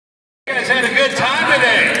You guys had a good time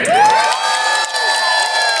today.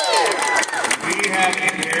 We have a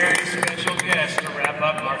very special guest to wrap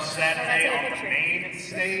up our Saturday on the main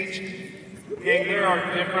stage. Yeah, there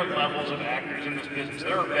are different levels of actors in this business.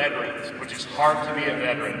 There are veterans, which is hard to be a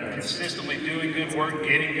veteran, consistently doing good work,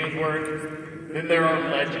 getting good work. Then there are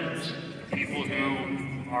legends, people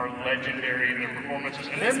who are legendary in their performances.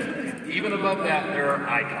 And then, even above that, there are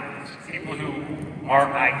icons, people who are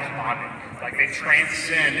iconic, like they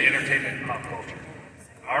transcend entertainment and pop culture.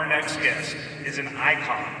 Our next guest is an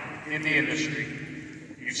icon in the industry.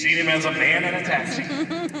 You've seen him as a man in a taxi.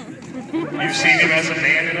 You've seen him as a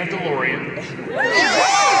man in a DeLorean.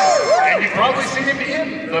 And you've probably seen him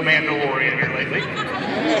in the Mandalorian here lately.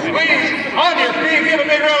 Please, on your feet, give a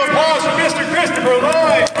big round of applause for Mr. Christopher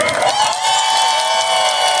Lloyd.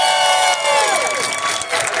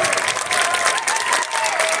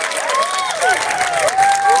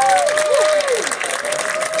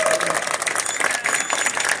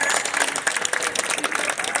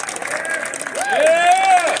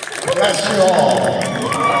 Bless you all.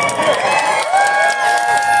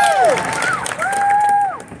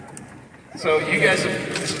 So you guys,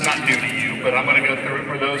 this is not new to you, but I'm going to go through it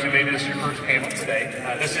for those who maybe this is your first panel today.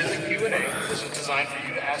 This is a Q&A. This is designed for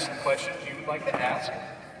you to ask the questions you would like to ask.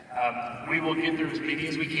 We will get through as many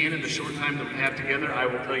as we can in the short time that we have together. I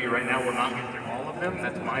will tell you right now, we'll not get through all of them.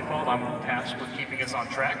 That's my fault. I'm tasked with keeping us on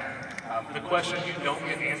track. The questions you don't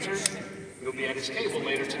get answered, you'll be at his table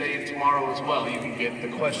later today and tomorrow as well. You can get the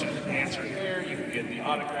questions answered there, you can get the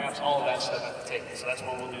autographs, all of that stuff at the table. So that's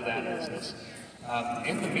what we'll do that business.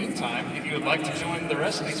 In the meantime, if you would like to join the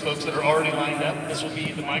rest of these folks that are already lined up, this will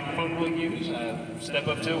be the microphone we'll use. Step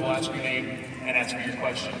up to it, we'll ask your name and ask for your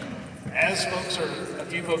question. As a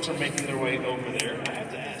few folks are making their way over there, I have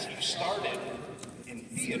to ask, you started in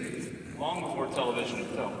theater long before television and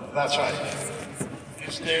film. That's right.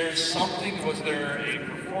 Is there something, was there a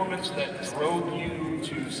performance that drove you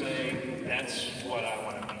to say, that's what I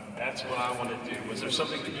want to be, that's what I want to do? Was there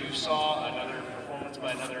something that you saw, another performance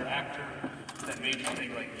by another actor, that made you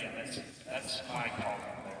think like, yeah, that's my calling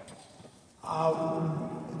there?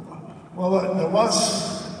 Well, there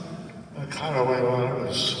was a kind of way when I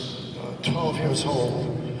was 12 years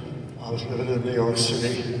old. I was living in New York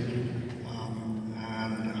City,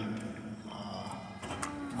 and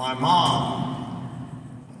my mom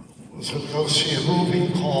was going to go see a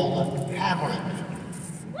movie called Hamlet,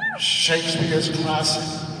 Shakespeare's classic,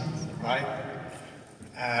 right?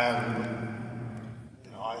 And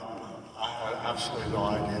I had absolutely no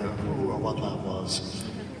idea who or what that was.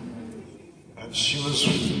 And she was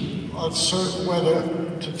uncertain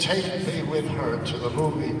whether to take me with her to the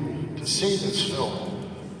movie to see this film,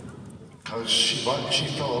 because she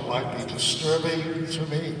felt it might be disturbing to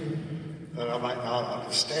me, that I might not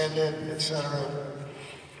understand it, etc.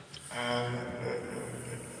 And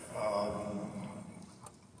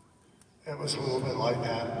it was a little bit like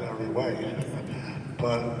that in every way.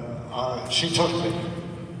 But she took me.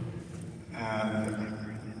 And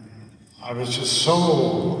I was just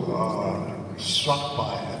so struck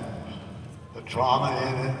by it. The drama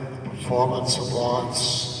in it, the performance of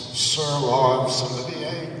Sir Lawrence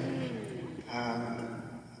Olivier.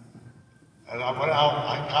 And I went out,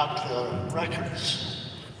 I got the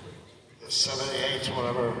records, the 78s,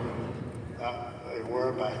 whatever they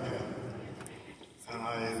were back then. And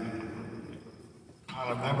I kind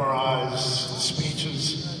of memorized the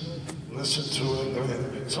speeches, listened to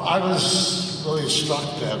it. So I was really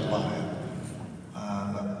struck then by it.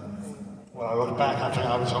 And when I look back, I think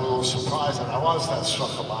I was a little surprised that I was that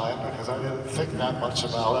struck by it, because I didn't think that much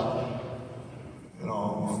about it. You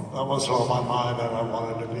know, that wasn't on my mind that I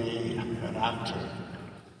wanted to be an actor.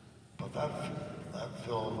 But that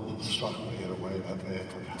film struck me in a way that may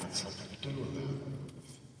have had something to do with it.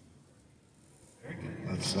 Very good.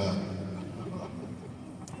 That's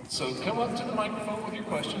So come up to the microphone with your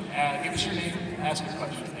question, give us your name, ask your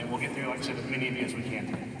question, and we'll get through, like I said, as many of you as we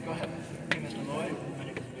can. Go ahead. Hey, Mr. Lloyd. My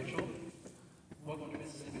name is Mitchell. Welcome to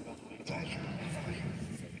Mississippi, by the way. Thank you.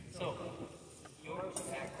 So, your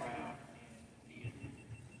background in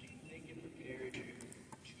theater, do you think it prepared you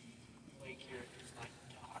to play characters like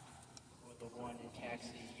Doc or the one in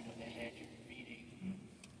Taxi, that had you reading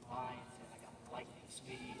lines at like a lightning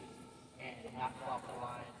speed and not off the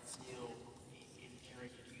line and still be in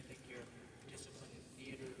character? Do you think your discipline in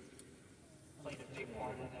theater played a big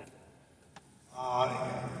part in that?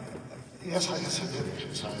 Yes, I guess I did,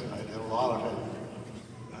 because I did a lot of it.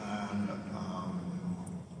 And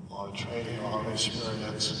a lot of training, a lot of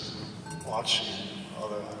experience, watching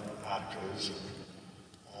other actors and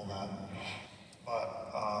all that. But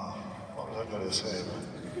what was I going to say?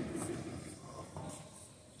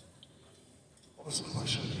 What's the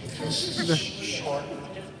question? Just short.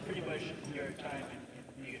 Just pretty much your time in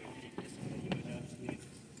theater. Did it discipline you enough to remember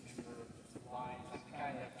lines and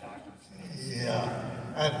kind of talking? Yeah,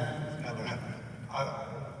 and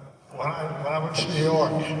when I went to New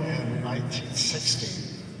York in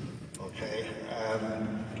 1960, okay,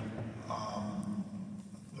 and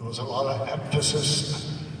there was a lot of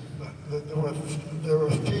emphasis. There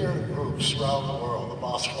were theater groups around the world, the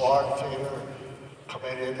Moscow Art Theater,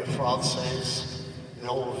 Comédie de Française, the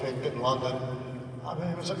Old Vic in London. I mean,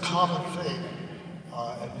 it was a common thing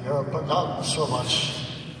in Europe, but not so much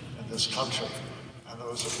in this country. And there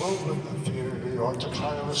was a movement in theater in New York to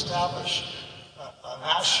try to establish a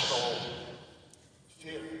national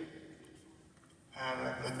theater.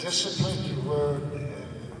 And the discipline you learned in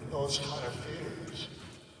those kind of theaters,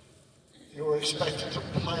 you were expected to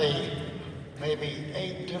play maybe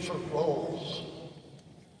 8 different roles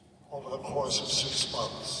over the course of 6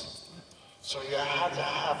 months. So you had to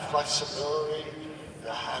have flexibility, you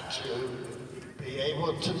had to be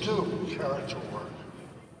able to do character work.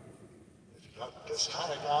 If you got this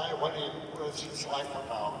kind of guy, what is his life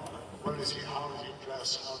about? How does he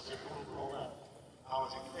dress? How does he move? All that. How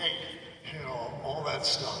does he think? You know, all that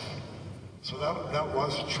stuff. So that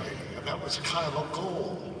was a training, and that was kind of a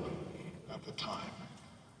goal at the time.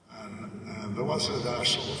 And there was a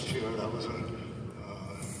national theater that was at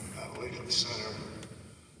Lincoln Center,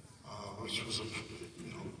 which was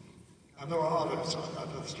and there were others.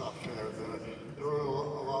 That's not fair. There were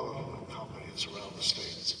a lot of companies around the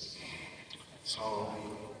States. So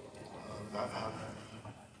that had,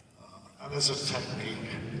 and as a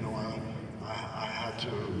technique, I had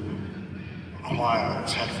to acquire a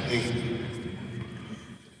technique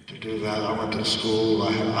to do that. I went to school.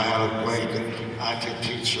 I had a great acting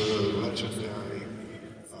teacher, legendary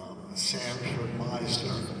Sanford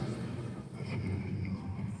Meisner,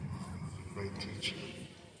 great teacher.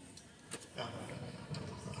 Yeah.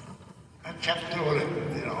 And kept doing it.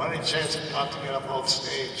 Any chance I got to get up on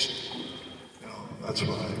stage, that's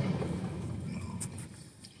what I.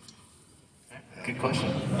 Good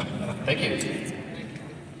question. Thank you.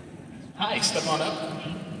 Hi, step on up.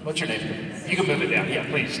 What's your name? You can move it down. Yeah,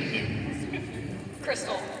 please do.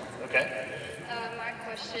 Crystal. Okay. My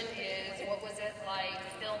question is, what was it like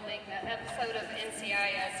filming that episode of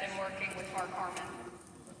NCIS and working with Mark Harmon?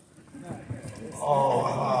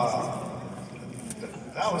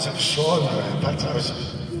 That was extraordinary. In fact, that was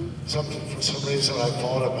something for some reason I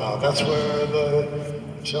thought about. That's where the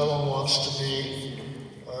gentleman wants to be.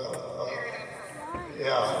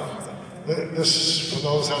 Yeah. This, for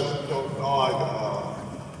those that don't know,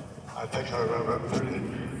 I think I remember.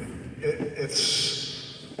 He's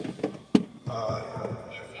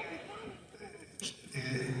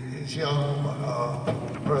a young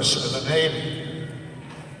person in the Navy,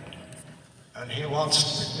 and he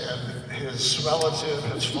wants, and his relative,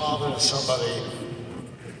 his father, somebody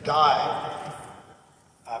died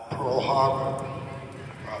at Pearl Harbor.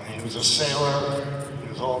 He was a sailor. He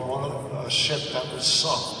was on a ship that was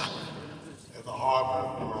sunk in the harbor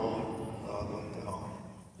of Pearl.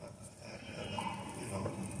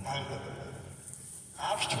 And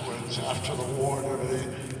afterwards, after the war and everything,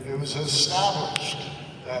 it was established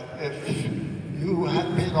that if you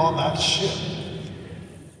had been on that ship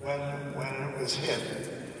when it was hit,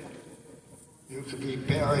 you could be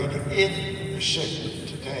buried in the ship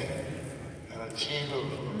today. And a team of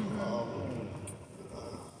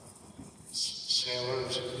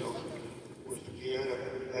sailors with gear,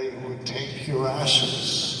 they would take your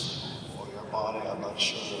ashes or your body, I'm not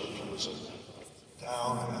sure if it was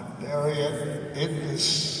down, and bury it in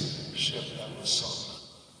this ship that was sunk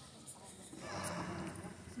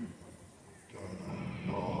during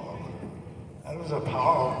Pearl Harbor. And it was a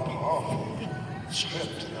powerful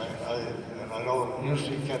script, and I don't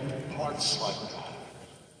usually get parts like that.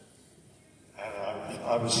 And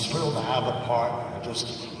I was thrilled to have a part. I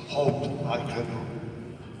just hoped I could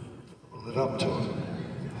live up to it.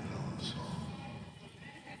 So,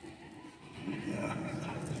 yeah.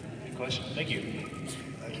 Good question. Thank you.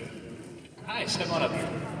 Thank you. Hi, step on up here.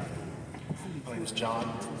 My name is John.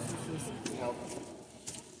 Now,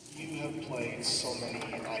 you have played so many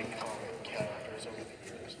iconic characters over the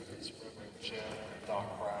years, whether it's Reverend Jim, Doc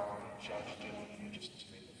Brown, Judge Dillon, just to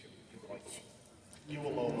name a few people like you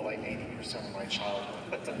alone were like 80% of my childhood.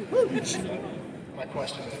 My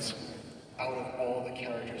question is, out of all the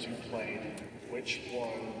characters you played, which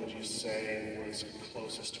one would you say was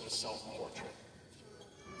closest to a self-portrait?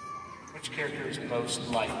 Which character is most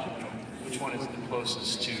like you? Which one is the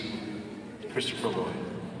closest to Christopher Lloyd?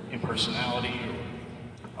 In personality?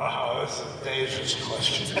 That's a dangerous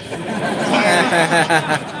question.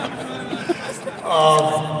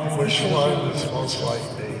 Which one is most like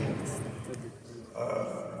me? I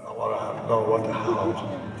want to know what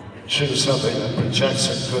how. Choose something that projects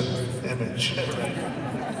a good image.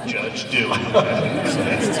 Judge, do. I'm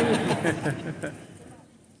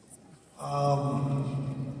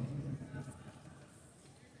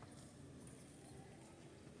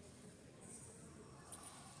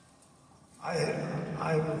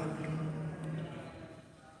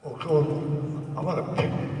going to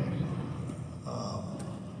pick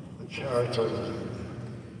the character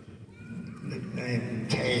nicknamed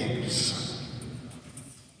Tames.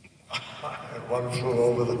 And one flew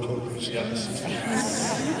over the cuckoo's nest.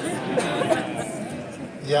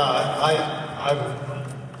 Yeah,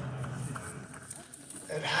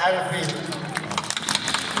 it had to be.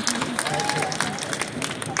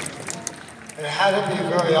 It had to be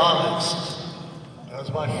very honest. It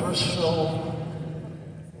was my first film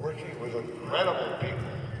working with incredible people.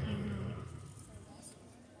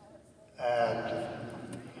 And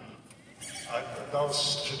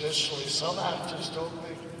those traditionally, some actors don't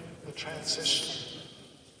make the transition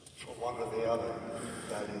from one to the other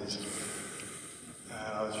that easy.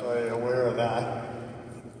 And I was very aware of that.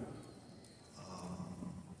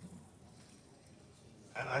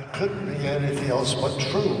 And I couldn't be anything else but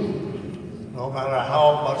true. No matter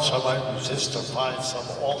how much I might resist to find some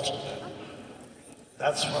alternate.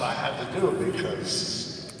 That's what I had to do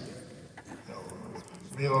because,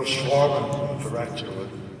 Milos Forman, the director,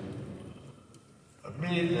 would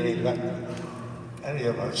immediately let any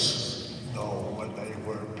of us know when they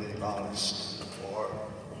weren't being honest or,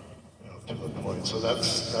 to the point. So that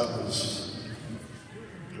was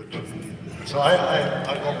good to me. So I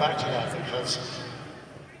go back to that because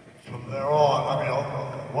from there on,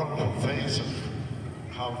 wonderful things have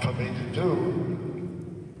come for me to do,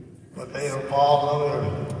 but they involve other,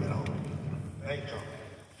 makeup,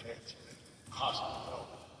 costume.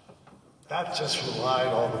 That just relied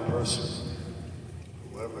on the person,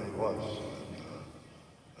 whoever he was,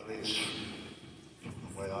 at least from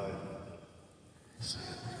the way I see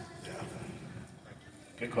it. Yeah.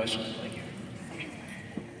 Good question. Thank you.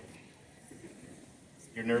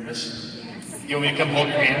 You're nervous? You want me to come hold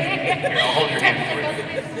your hand? Here, I'll hold your hand for you.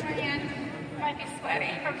 My hand might be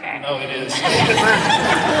sweaty. Okay. No, it is.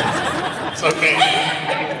 It's okay.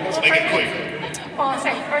 Let's make it quick. Well, I'll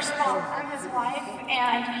say, first of all, I'm his wife,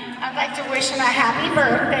 and I'd like to wish him a happy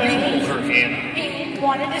birthday. For Hannah. He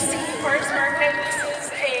wanted to sing for his birthday. This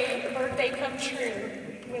is a birthday come true.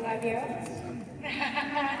 We love you.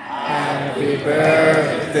 Happy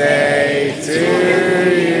birthday to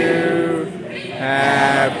you.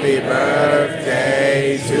 Happy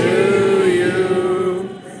birthday to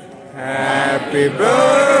you. Happy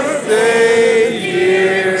birthday,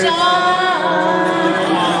 dear John.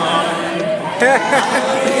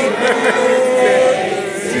 Happy birthday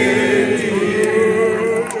to you.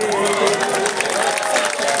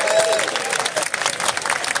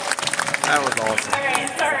 That was awesome. All right,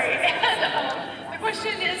 sorry. The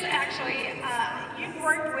question is actually, you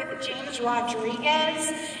worked with James Rodriguez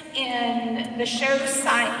in the show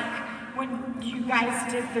Psych when you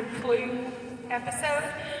guys did the Clue episode,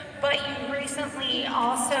 but you recently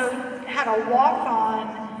also had a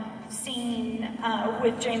walk-on scene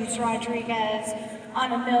with James Rodriguez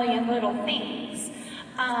on A Million Little Things.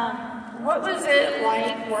 What was it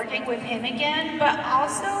like working with him again, but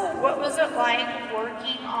also what was it like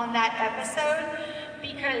working on that episode?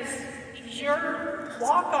 Because your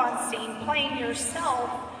walk-on scene, playing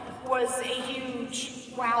yourself, was a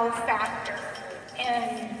huge wow factor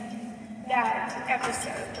in that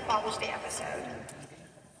episode, the Father's Day episode.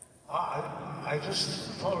 I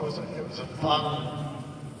just thought it was a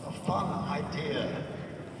fun idea,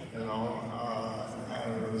 and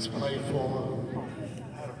it was playful,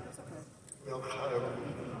 had a real kind of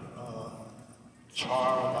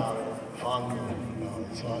charm about it, fun,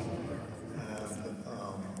 so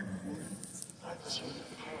I just really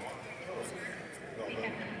kind of wanted to do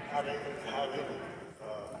it. Having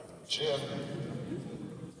Jim,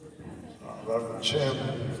 Reverend Jim,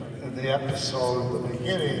 in the episode in the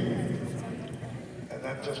beginning, and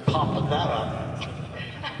then just popping that up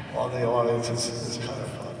on the audience is kind of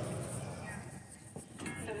fun.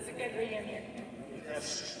 So it was a good reunion.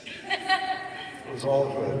 Yes. It was all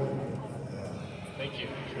good. Yeah. Thank you.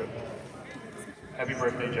 Good. Happy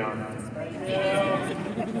birthday, John.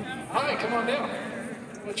 Hi, come on down.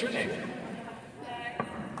 What's your name?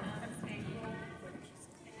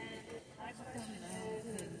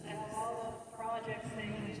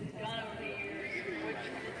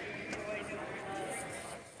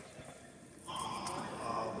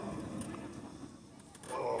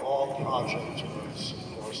 All projects was, of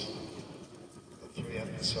course, the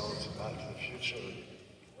episodes of Back to the Future.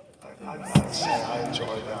 I'd say I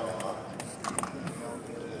enjoyed that a lot.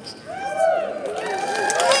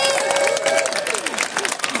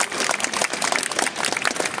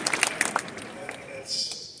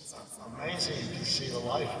 It's amazing to see the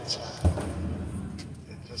life it's had.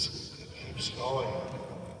 It keeps going.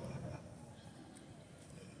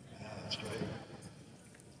 Yeah, it's great.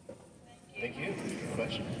 Thank you. Good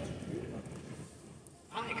question.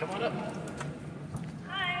 Hi, come on up.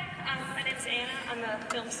 Hi, my name's Anna. I'm a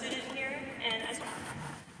film student here, and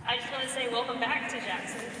I just want to say welcome back to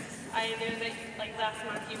Jackson. I knew that like last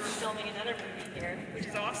month you were filming another movie here, which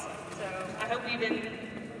is awesome. So I hope you've been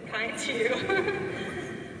kind to you.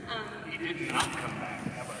 He did not come back.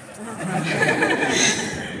 How about that?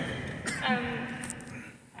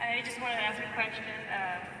 I just wanted to ask a question.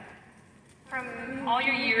 From all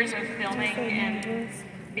your years of filming and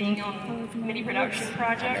being on many production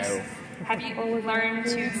projects, have you learned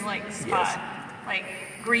to like spot like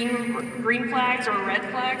green flags or red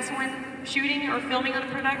flags when shooting or filming on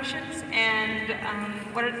productions? And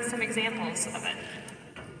what are some examples of it?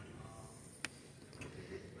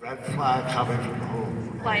 Red flag coming from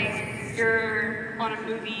whom? Like you're on a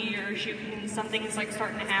movie or shooting and something's like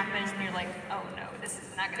starting to happen and you're like, oh no, this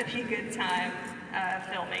is not going to be a good time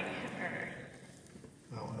filming. Or...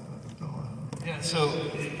 Yeah, so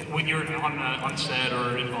when you're on set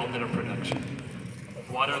or involved in a production,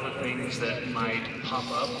 what are the things that might pop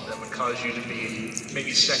up that would cause you to be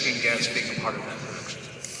maybe second guess being a part of that production?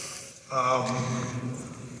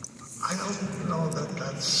 I don't know that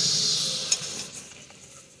that's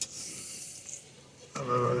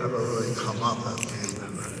ever really come up at me,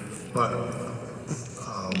 but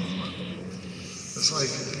it's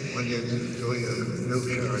like when you're doing a new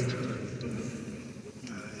character.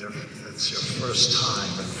 It's your first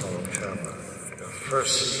time in front of camera, your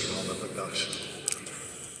first scene on the production.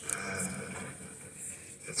 And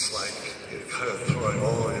it's like you're kind of throwing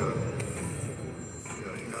all your,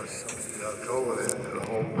 you gotta go with it and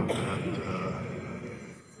hope that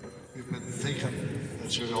you've been thinking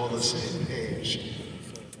that you're on the same page.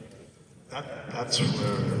 That's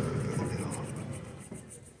where,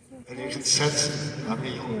 and you can sense it. I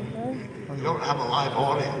mean, you don't have a live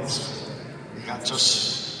audience. You got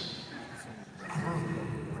just,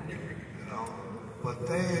 but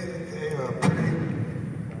they are pretty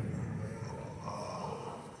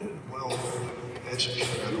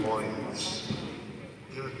well-educated audience.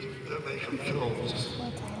 They're making films,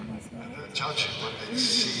 and they're judging what they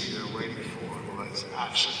see. They're waiting for what is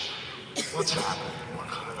action. What's happening? What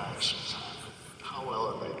kind of action is happening? How well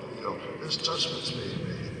are they? There's judgments being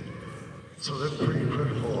made. So they're pretty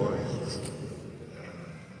critical audience.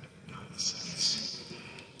 In a sense.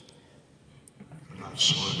 I'm not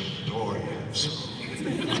sure I'm in the door yet, so.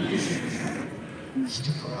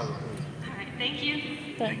 Stick around. All right, thank you.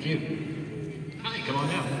 Thank you. Hi, come on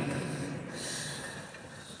down.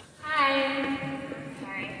 Hi.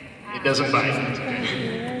 Sorry. It doesn't bite.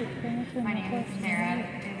 My name is Sarah.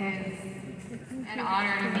 It is an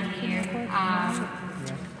honor to be here.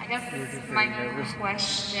 I guess my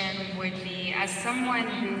question would be, as someone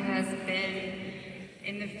who has been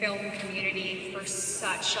in the film community for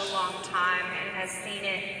such a long time and has seen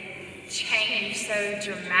it change so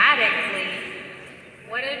dramatically,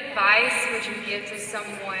 what advice would you give to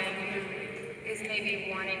someone who is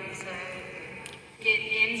maybe wanting to get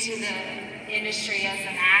into the industry as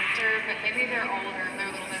an actor, but maybe they're a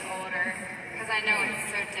little bit older, because I know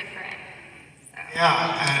it's so different. So. Yeah,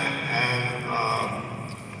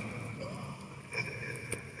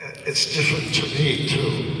 it's different to me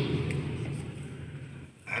too.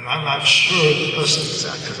 And I'm not sure this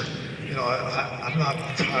exactly, I'm not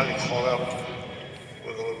entirely caught up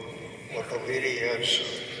with what the leading edge of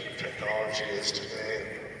technology is today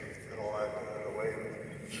and all that, the way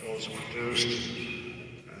shows are produced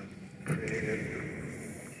and created.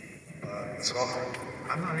 So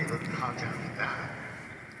I'm not even contacting that.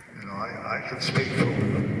 I can speak for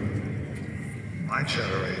my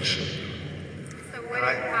generation. So what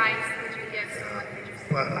advice would you give someone who just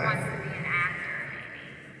wants to be an actor,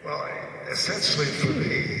 maybe? Well, essentially for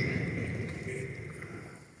me,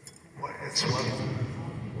 it's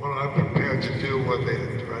what I'm prepared to do when the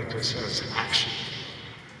director says action.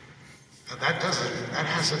 And that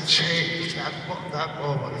hasn't changed. That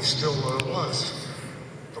moment is still what it was.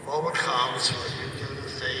 The moment comes when you do the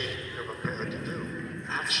thing you're prepared to do.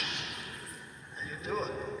 Action. And you do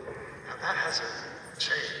it. And that hasn't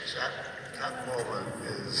changed. That moment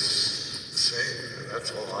is the same. And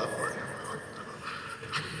that's all I'm working on.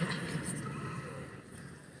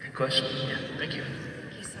 Good question. Yeah, thank you.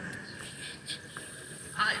 Thank you so much.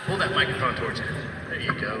 Hi. pull that microphone towards you. There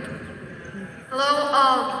you go.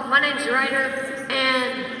 Hello, my name's Ryder,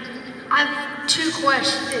 and I have two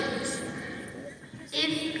questions.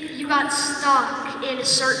 If you got stuck in a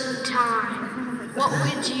certain time, what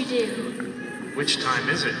would you do? Which time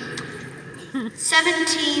is it?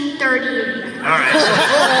 1738. All right, so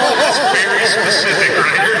that's very specific,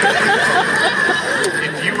 Ryder.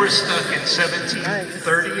 If you were stuck in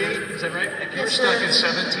 1738, is that right? If you were stuck in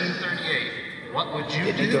 1738, what would you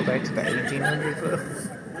do? Did you go back to the 1800s though?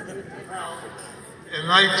 In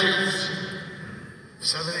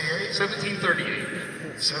 1978?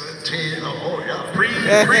 1738. oh yeah.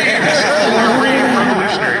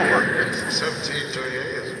 Pre-revolutionary war.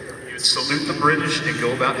 1738. He would salute the British and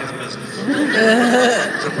go about his business.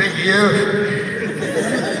 It's a big year.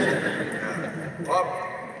 What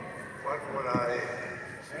would I...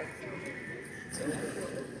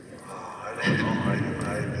 I don't know. I'd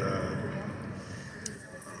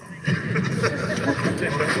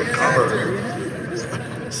recover.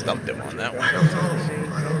 Stumped him on that one. I don't know.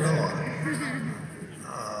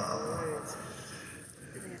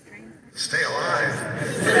 Stay alive.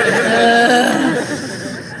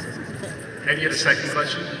 And you had a second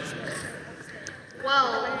question?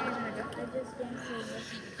 Well,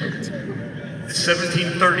 It's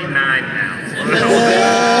 1739 now. so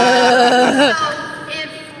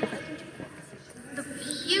if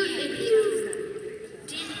you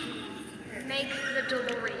didn't make the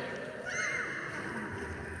DeLorean,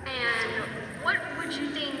 and what would you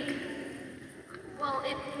think? Well,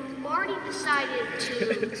 if Marty decided to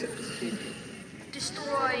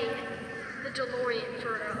destroy the DeLorean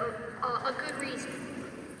for a good reason,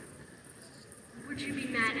 would you be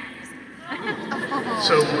mad at him?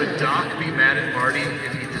 So would Doc be mad at Marty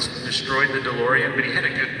if he just destroyed the DeLorean, but he had a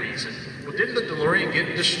good reason? Well, didn't the DeLorean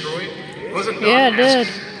get destroyed? Wasn't Doc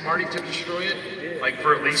asking Marty to destroy it? Like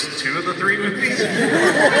for at least 2 of the 3 movies? I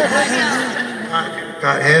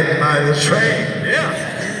got hit by the train. Yeah.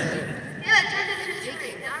 Yeah, I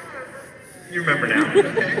remember. You remember now?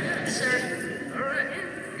 Okay. Yes, sir. All right.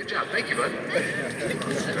 Good job. Thank you, bud.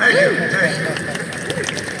 Thank you.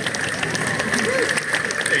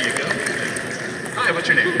 There you go. Hi, what's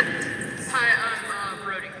your name? Hi, I'm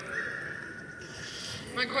Brody.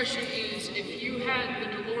 My question is, if you had the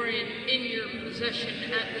DeLorean in your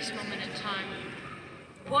possession at this moment in time,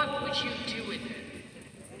 what would you do with it?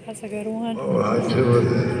 That's a good one. What would I do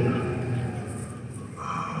with it?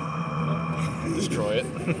 Destroy it.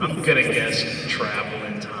 I'm gonna guess travel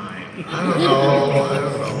in time. I don't know.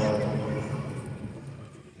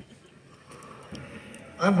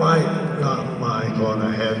 I might not mind going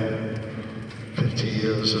ahead 50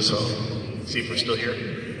 years or so. See if we're still here.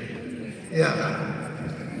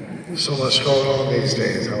 Yeah. So much going on these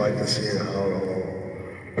days. I like to see how it all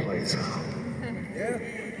plays out. Yeah.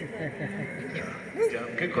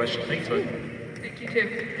 Good question. Thanks, bud. Thank you, too.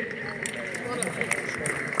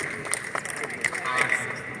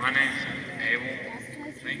 My name's Abel.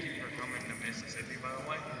 Thank you for coming to Mississippi, by the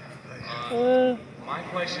way. My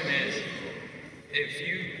question is, did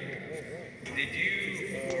you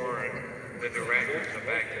or the directors of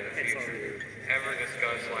Back to the Future ever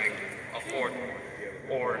discuss like a 4th one?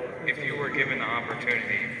 Or if you were given the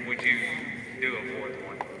opportunity, would you do a 4th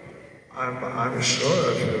one? I'm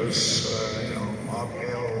sure if it was, Bob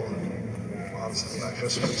Gale and Bob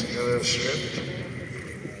Zemeckis put together a script,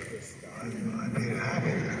 I'd be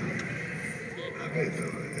happy to do it.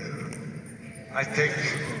 Yeah. I think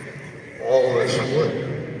all of us would.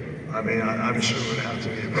 I mean, I'm sure it would have to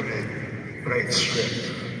be a great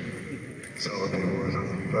script. So it'd be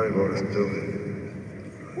very worth doing.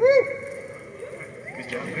 Woo! Good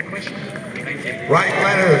job. Good question. Thank you. Write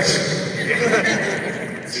letters.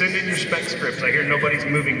 Send in your spec scripts. I hear nobody's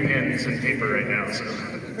moving pens and paper right now, so.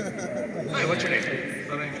 Hi, what's your name?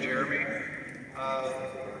 My name's Jeremy.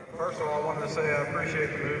 First of all, I wanted to say I appreciate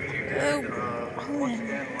the movie you did. Once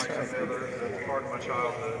again, like some of the others, it's part of my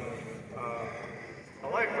childhood.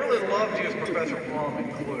 I really loved you as Professor Plum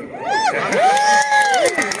in Clue. And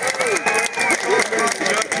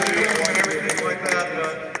everything like that,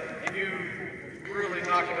 you really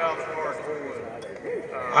knocked it out of the park.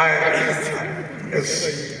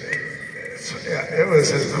 It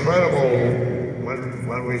was incredible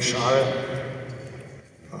when we shot it.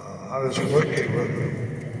 I was working with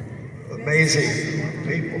amazing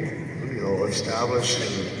people, established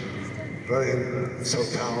and very so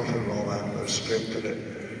talented and all that, and they scripted it.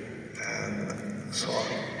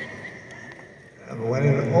 And when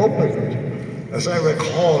it opened, as I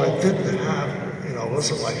recall, it didn't have, it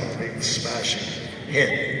wasn't like a big smashing hit.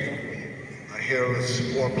 I hear it was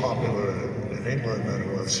more popular in England than it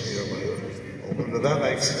was here, but Does that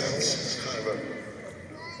make sense? It's kind of a,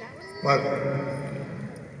 but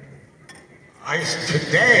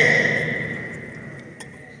today,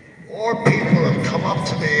 more people have come up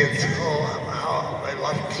to me and tell how they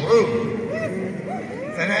love Clue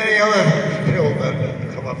than any other people that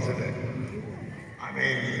come up to me. I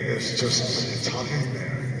mean, it's hugging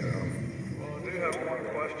there, you know. Well, I do have one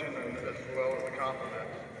question and as well as a compliment.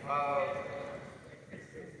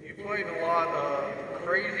 You played a lot of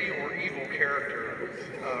crazy or evil characters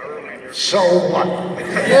early in your So what? You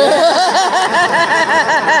feel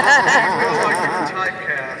like you were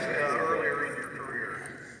typecast earlier in your career.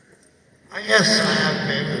 I guess I have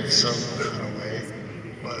been in some kind of way,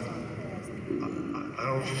 but I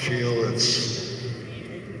don't feel it's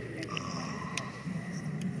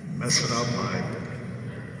messing up my,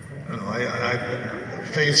 you know, I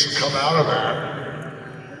things come out of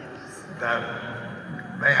that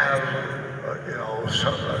may have, you know,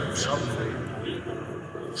 some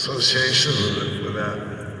association with that.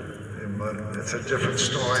 But it's a different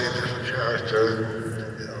story, a different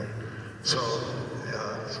character, you know. So,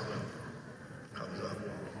 yeah, it comes up.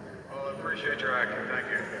 Well, I appreciate your acting. Thank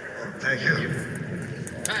you. Well, thank you.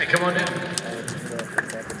 Hi, come on down.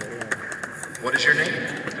 What is your name?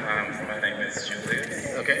 My name is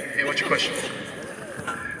Julius. Okay, and what's your question?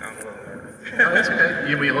 I'm a little nervous. Oh, that's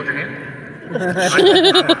okay. Will you hold your hand? I'm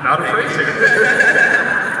not afraid to.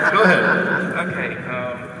 Go ahead. Okay,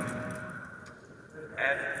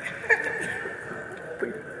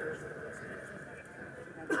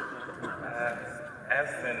 as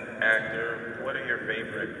an actor, what are your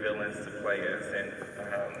favorite villains to play as? And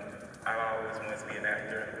I always want to be an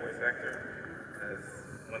actor and a voice actor, because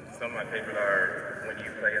some of my favorite are when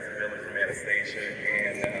you play as a villain from Anastasia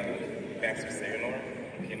and Master Sailor,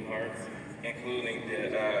 Kingdom Hearts, including the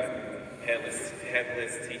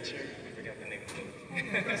headless teacher. I forgot the name of him.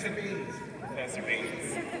 Pastor Beans. Pastor Beans.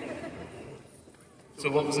 So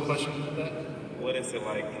what was the question about that? What is it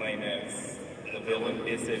like playing as the villain?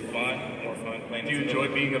 Is it fun? More fun playing Do you as a enjoy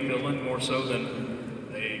villain? being a villain more so than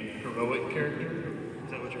a heroic character?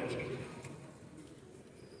 Is that what you're asking?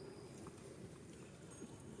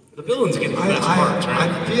 The villains get the best parts, right?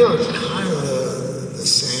 I feel it's kind of the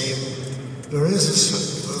same. There is a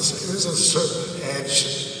certain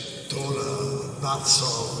edge to a not so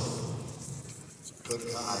good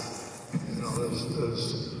guy. You know,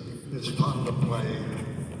 it's fun to play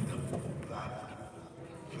that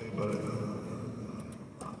thing, but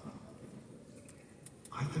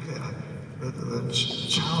I think the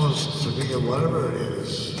challenge to me, whatever it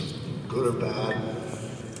is, good or bad,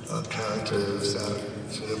 characters that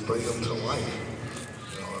to bring them to life,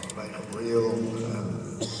 you know, and make them real,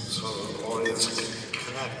 and so the audience can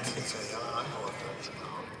connect and say, yeah, I know what that's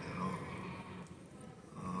about, you know.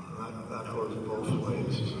 That goes both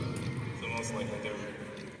ways. It's almost like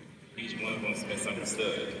each one of them is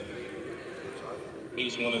misunderstood.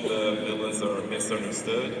 Each one of the villains are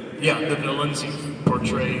misunderstood. Yeah, the villains you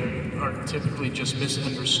portray are typically just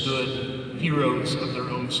misunderstood heroes of their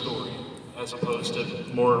own story, as opposed to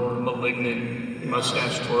more malignant,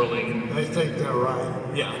 mustache-twirling. I think they're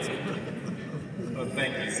right. Yeah. Well,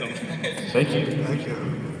 thank you so much. Thank you. Thank you.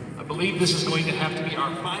 I believe this is going to have to be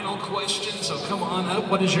our final question, so come on up.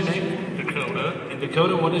 What is your name? Dakota. And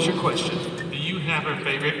Dakota, what is your question? Do you have a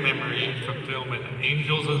favorite memory from filming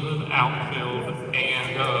Angels in the Outfield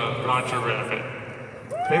and Roger Rabbit?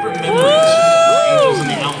 Favorite memories? Angels in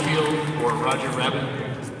the Outfield or Roger Rabbit?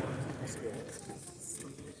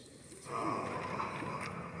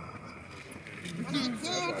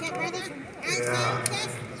 Yeah.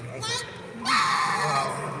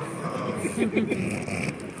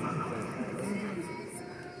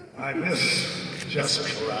 I miss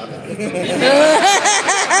Jessica Rabbit.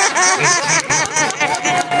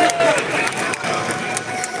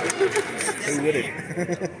 Who wouldn't?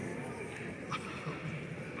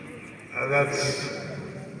 That's,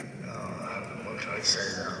 what can I say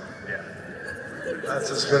now? Yeah. That's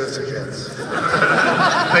as good as it gets.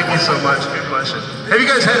 Thank you so much. Good question. Have you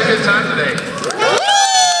guys had a good time today?